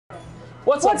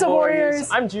What's up, Warriors?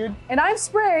 I'm Jude. And I'm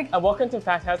Sprig. And welcome to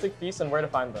Fantastic Feasts and Where to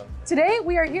Find Them. Today,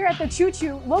 we are here at the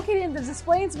Choo, located in the Des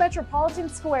Plaines Metropolitan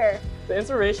Square. The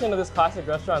inspiration of this classic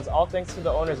restaurant is all thanks to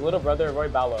the owner's little brother, Roy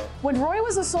Ballo. When Roy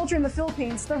was a soldier in the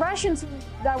Philippines, the rations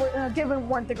that were given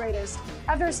weren't the greatest.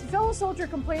 After his fellow soldier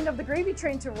complained of the gravy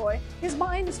train to Roy, his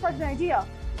mind sparked an idea.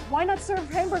 Why not serve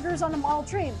hamburgers on a model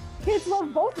train? Kids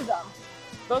love both of them.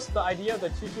 Thus, the idea of the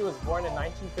Choo was born in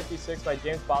 1956 by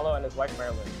James Ballo and his wife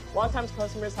Marilyn. Longtime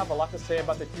customers have a lot to say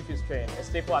about the Choo's train, a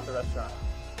staple at the restaurant.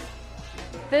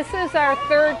 This is our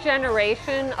third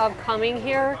generation of coming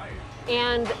here,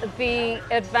 and the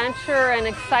adventure and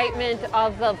excitement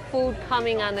of the food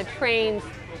coming on the trains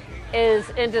is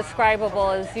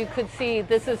indescribable. As you could see,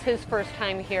 this is his first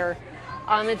time here.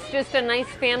 It's just a nice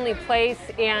family place,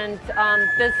 and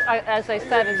this, as I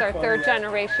said, is our third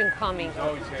generation coming.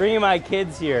 Bringing my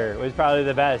kids here was probably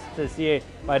the best, to see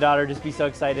my daughter just be so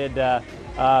excited to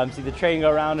see the train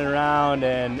go round and around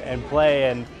and play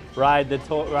and ride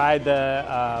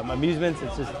the amusements.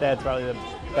 That's probably the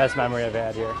best memory I've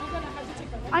had here.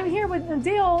 I'm here with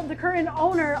Dale, the current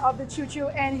owner of the Choo,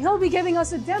 and he'll be giving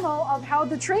us a demo of how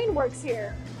the train works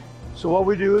here. So what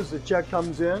we do is the check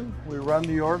comes in, we run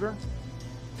the order,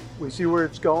 we see where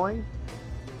it's going.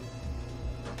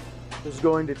 It's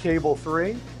going to table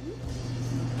 3.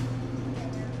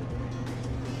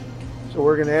 So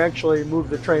we're going to actually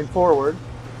move the train forward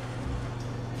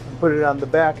and put it on the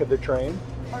back of the train.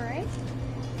 All right.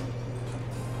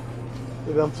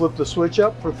 We then flip the switch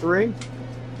up for 3,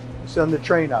 send the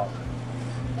train out.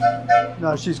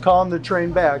 Now she's calling the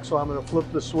train back, so I'm going to flip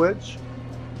the switch,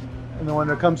 and then when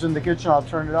it comes in the kitchen, I'll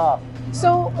turn it off.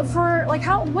 So for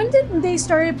when did they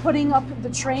started putting up the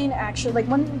train actually? Like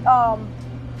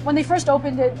when they first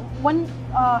opened it,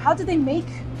 how did they make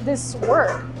this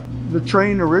work? The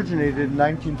train originated in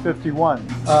 1951.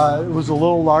 It was a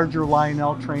little larger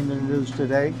Lionel train than it is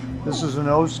today. This is an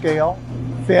O scale.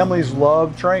 Families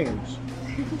love trains.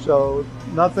 So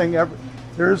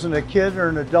there isn't a kid or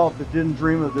an adult that didn't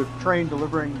dream of the train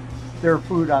delivering their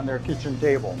food on their kitchen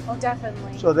table. Oh,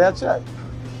 definitely. So that's it.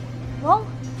 Well,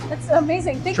 that's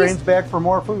amazing. Train's back for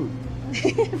more food.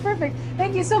 Perfect.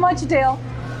 Thank you so much, Dale.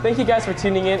 Thank you guys for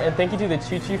tuning in, and thank you to the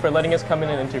Choo for letting us come in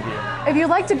and interview. If you'd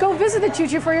like to go visit the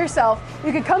Choo for yourself,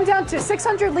 you can come down to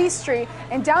 600 Lee Street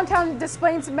in downtown Des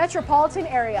Plaines metropolitan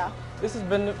area. This has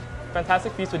been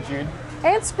Fantastic Feast with Jude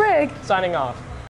and Sprig, signing off.